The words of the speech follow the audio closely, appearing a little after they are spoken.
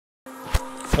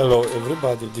Hello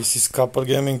everybody, this is Couple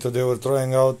Gaming. Today we're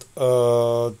trying out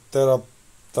a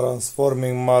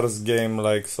Transforming Mars game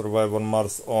like Survive on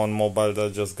Mars on mobile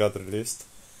that just got released.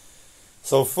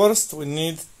 So first we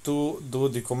need to do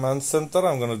the command center.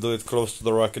 I'm gonna do it close to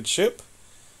the rocket ship.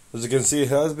 As you can see, it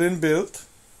has been built.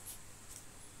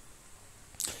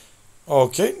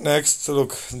 Okay, next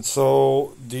look,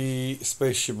 so the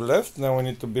spaceship left. Now we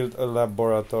need to build a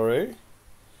laboratory.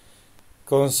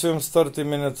 Consumes 30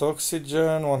 minutes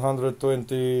oxygen,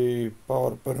 120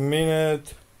 power per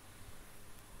minute.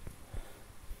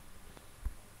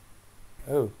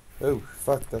 Oh,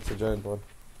 fuck, that's a giant one.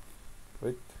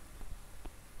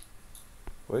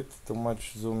 Wait, too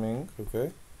much zooming,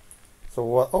 okay. So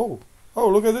what, oh,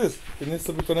 look at this. It needs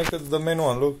to be connected to the main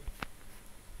one, look.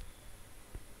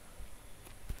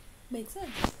 Makes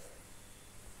sense.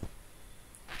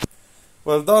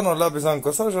 Well done, our lab is on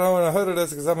construction. Now in a hurry,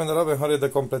 let's examine the lab and hurry the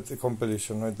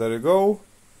completion. Right, there you go.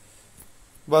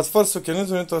 But first we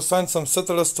need to assign some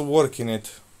settlers to work in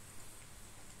it.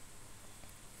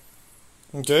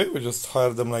 Okay, we just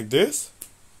hire them like this.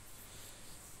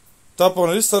 Tap on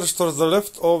research towards the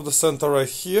left of the center right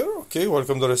here. Okay,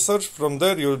 welcome to research. From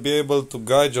there you will be able to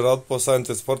guide your outpost,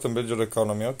 scientist, support and build your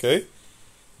economy. Okay.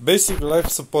 Basic life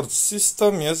support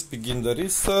system. Yes, begin the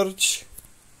research.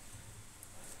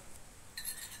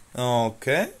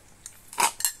 Okay.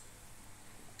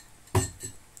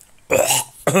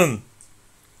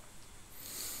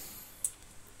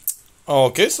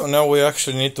 Okay, so now we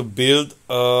actually need to build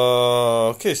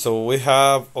okay, so we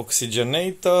have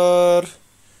oxygenator,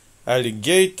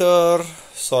 alligator,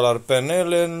 solar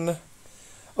panel.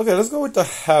 Okay, let's go with the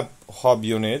hub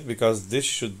unit because this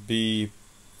should be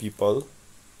people.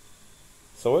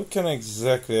 So what can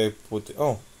exactly I put it?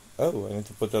 Oh, I need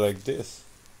to put it like this.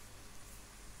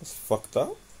 That's fucked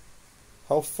up.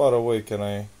 How far away can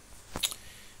I?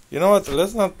 You know what?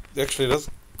 Let's not actually. Let's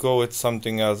go with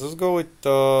something else. Let's go with.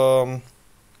 So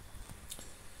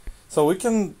we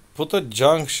can put a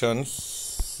junction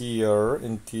here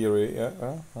in theory.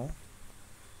 Yeah.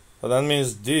 But that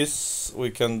means this we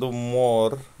can do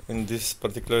more in this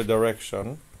particular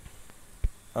direction.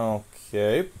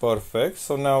 Okay, perfect.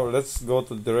 So now let's go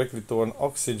directly to an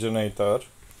oxygenator,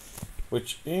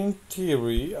 which in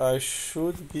theory I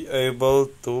should be able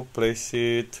to place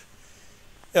it.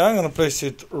 Yeah, I'm gonna place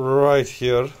it right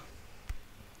here,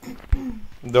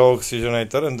 the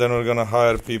oxygenator, and then we're gonna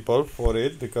hire people for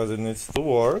it because it needs to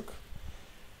work.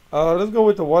 Let's go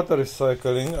with the water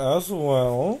recycling as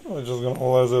well. We're just gonna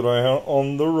place it right here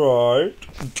on the right.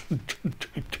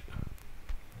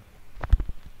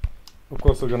 Of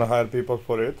course we're gonna hire people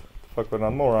for it. Fuck, we're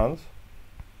not morons.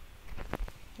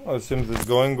 Well, it seems it's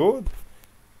going good.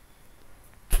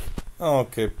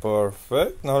 Okay,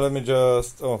 perfect. Now let me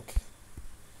just... okay.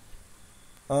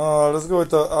 Let's go with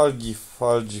the algae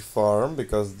farm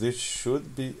because this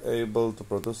should be able to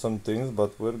produce some things,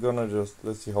 but we're gonna just...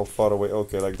 let's see how far away...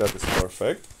 okay, like that is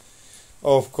perfect.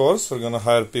 Of course, we're gonna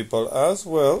hire people as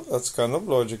well. That's kind of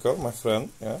logical, my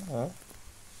friend. Yeah.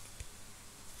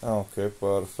 Okay,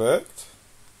 perfect.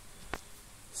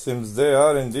 Seems they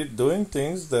are indeed doing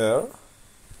things there.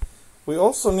 We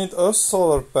also need a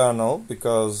solar panel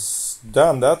because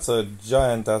damn, that's a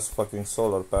giant ass fucking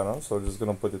solar panel. So we're just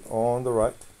gonna put it on the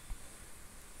right.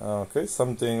 Okay,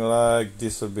 something like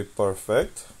this would be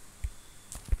perfect.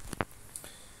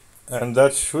 And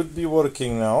that should be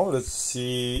working now. Let's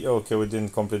see. Okay, we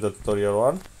didn't complete the tutorial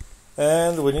one.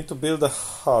 And we need to build a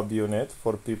hub unit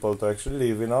for people to actually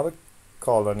live in our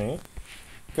colony.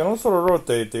 You can also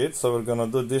rotate it, so we're gonna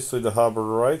do this with the hub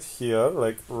right here,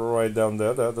 like right down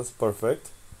there. That's perfect.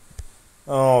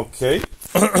 Okay.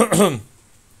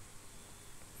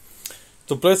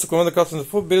 To place the command custom the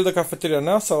food, build a cafeteria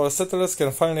now so our settlers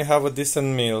can finally have a decent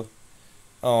meal.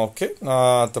 Okay,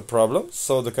 not a problem.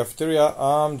 So the cafeteria,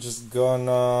 I'm just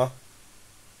gonna...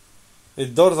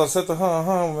 its doors are set to...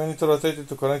 we need to rotate it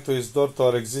to connect to its door to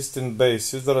our existing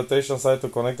base. Use the rotation side to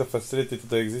connect the facility to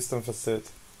the existing facility.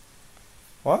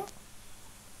 What?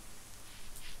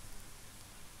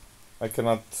 I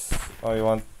cannot... oh,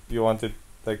 you want it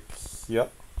like here?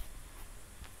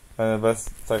 And the best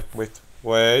like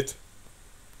wait.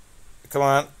 Come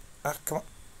on. Come on.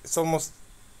 It's almost...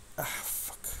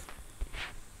 fuck.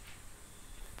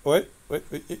 Wait.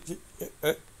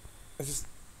 Just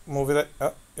move it like...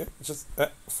 yeah, just...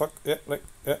 fuck. Yeah, like...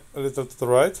 yeah, a little to the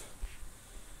right.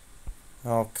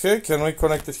 Okay, can we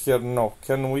connect it here? No.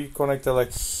 Can we connect it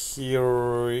like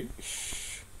here?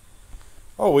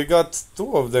 Oh, we got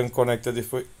two of them connected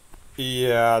if we...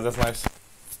 yeah, that's nice.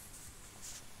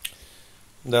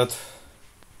 That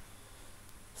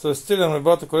So still and we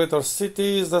brought to create our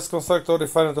cities. Let's construct or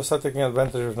refine to start taking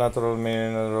advantage of natural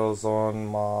minerals on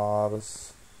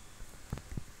Mars.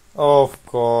 Of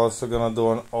course, we're gonna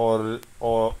do an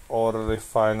ore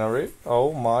refinery.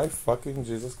 Oh my fucking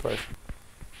Jesus Christ!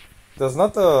 There's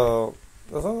not an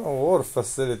ore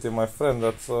facility, my friend.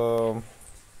 That's holy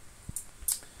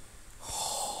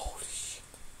shit!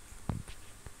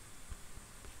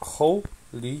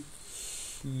 Holy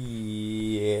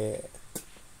shit!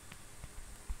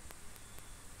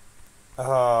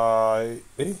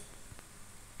 Eh?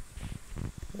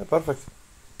 Yeah, perfect.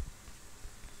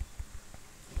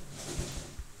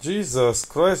 Jesus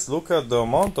Christ, look at the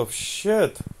amount of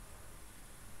shit.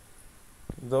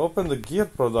 They opened the gear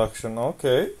production,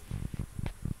 okay.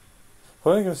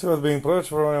 You can see what's being produced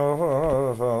from...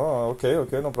 Okay,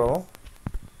 no problem.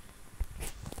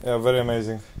 Yeah, very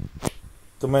amazing.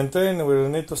 To maintain, we will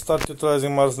need to start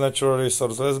utilizing Mars' natural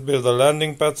resources. Let's build a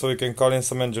landing pad so we can call in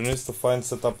some engineers to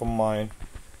set up a mine.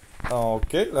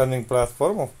 Okay, landing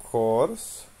platform, of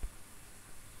course.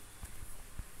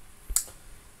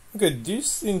 Okay,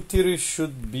 this in theory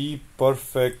should be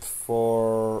perfect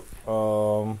for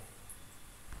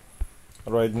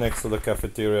right next to the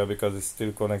cafeteria because it's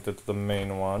still connected to the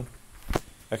main one.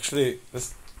 Actually,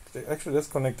 let's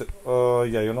connect it.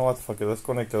 Yeah, you know what? Fuck it. Let's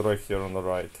connect it right here on the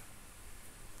right.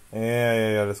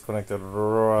 Yeah. Let's connect it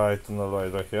right on the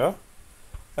right here.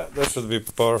 Yeah, that should be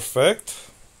perfect.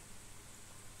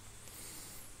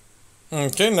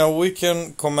 Okay, now we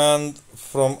can command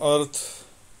from Earth.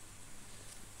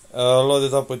 Load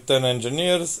it up with 10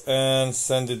 engineers and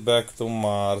send it back to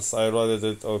Mars. I loaded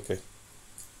it. Okay.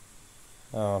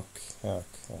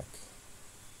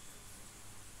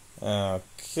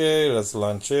 Okay, let's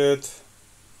launch it.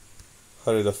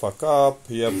 Hurry the fuck up.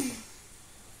 Yep.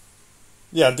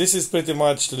 Yeah, this is pretty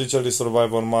much literally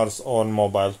survive on Mars on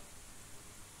mobile.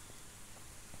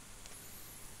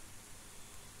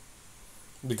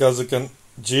 Because you can...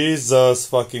 Jesus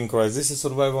fucking Christ. This is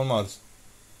survive on Mars.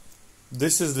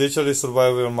 This is literally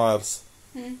survival on Mars.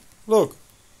 Look.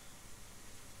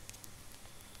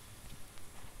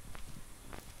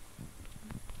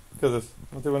 Look at this.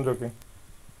 Not even joking.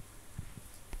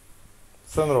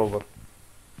 Send rover.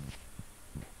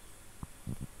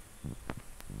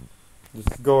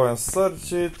 Just go and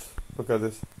search it. Look at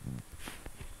this.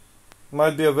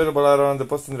 Might be available around the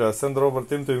posting area. Send rover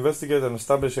team to investigate and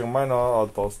establish a minor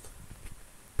outpost.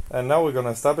 And now we're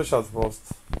gonna establish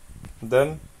outpost.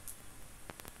 Then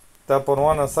tap on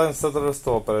one and assign settlers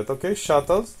to operate. Okay,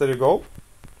 shuttles, there you go.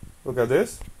 Look at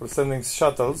this. We're sending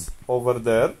shuttles over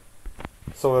there.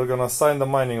 So we're gonna assign the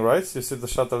mining rights. You see the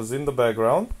shuttles in the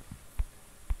background.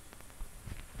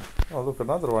 Oh, look,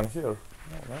 another one here.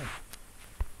 Oh, nice.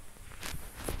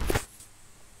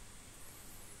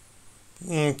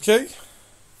 Okay.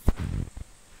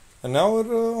 And now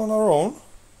we're on our own.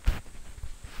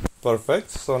 Perfect.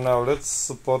 So now let's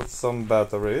support some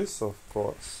batteries, of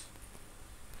course.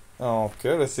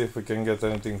 Okay, let's see if we can get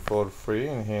anything for free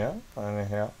in here, and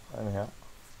here, and here.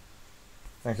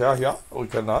 And here, yeah, we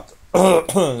cannot.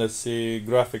 Let's see,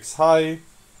 graphics high.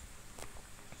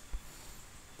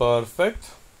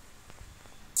 Perfect.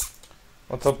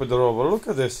 What's up with the rover? Look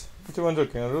at this. What you want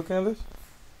looking? Are you looking at this?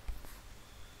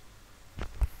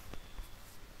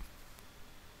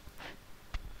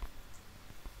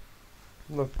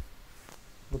 Look.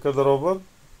 Look at the rover.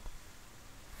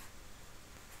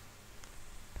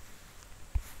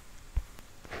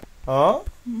 Huh?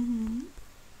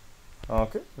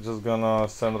 Okay, we're just gonna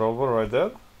send rover right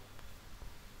there.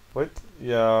 Wait,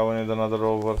 yeah, we need another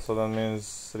rover, so that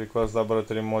means request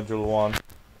laboratory module 1.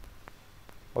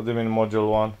 What do you mean module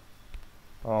 1?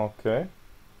 Okay.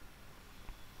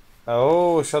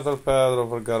 Oh, shuttle pad,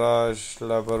 rover garage,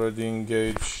 laboratory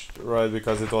engaged, right,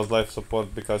 because it was life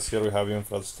support, because here we have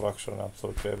infrastructure and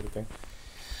absolutely everything.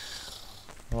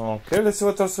 Okay, let's see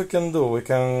what else we can do. We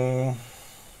can...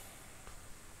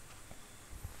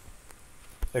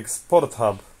 Export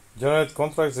hub. Generate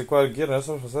contracts, require gear and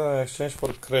resources in exchange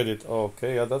for credit.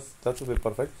 Okay, yeah, that would be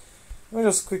perfect. Let me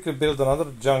just quickly build another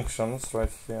junctions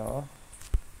right here.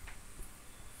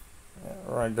 Yeah,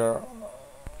 right there.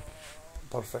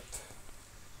 Perfect.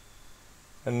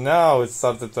 And now it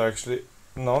started to actually...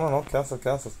 No, cancel.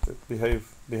 Behave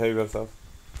yourself.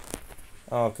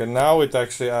 Okay, now it's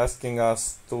actually asking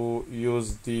us to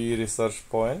use the research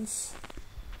points.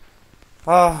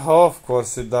 Ah, of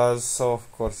course it does.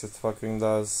 Of course it fucking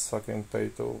does. Fucking pay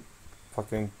to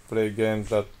fucking play games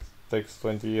that takes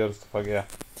 20 years to fuck, yeah.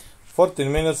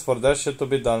 14 minutes for that shit to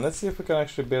be done. Let's see if we can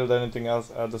actually build anything else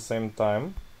at the same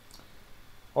time.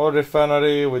 Ore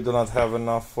refinery, we do not have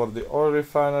enough for the ore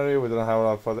refinery. We don't have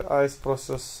enough for the ice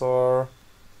processor.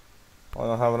 I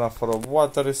don't have enough for a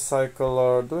water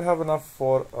recycler. Do we have enough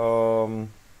for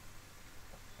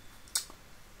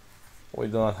we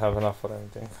do not have enough for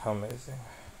anything. Amazing.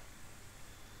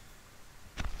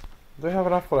 Do we have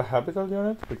enough for a habitat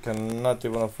unit? We cannot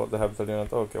even afford the habitat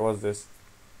unit. Okay, what's this?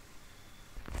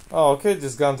 Oh, okay,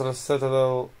 this Gunter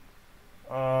Citadel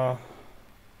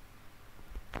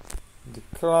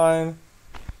decline.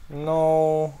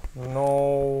 No,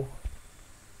 no.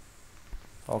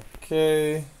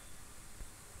 Okay.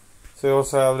 So you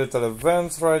also have little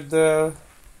events right there.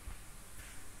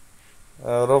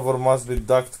 Rover must be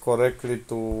docked correctly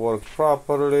to work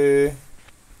properly.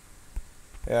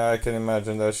 Yeah, I can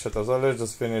imagine that shit as well. Let's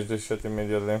just finish this shit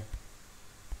immediately.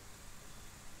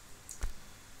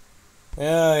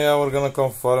 Yeah, we're gonna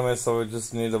confirm it, so we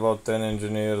just need about 10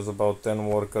 engineers, about 10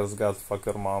 workers. God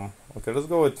fucker mom. Okay, let's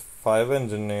go with 5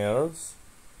 engineers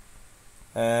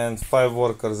and 5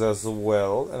 workers as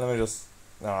well. And let me just...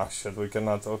 ah shit, we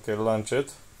cannot. Okay, launch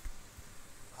it.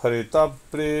 Hurry it up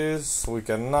please. We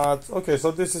cannot. Okay,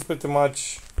 so this is pretty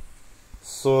much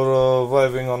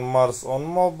surviving on Mars on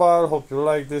mobile. Hope you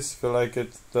like this. If you like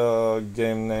it, the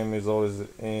game name is always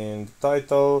in the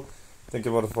title. Thank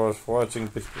you very much for watching.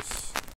 Peace.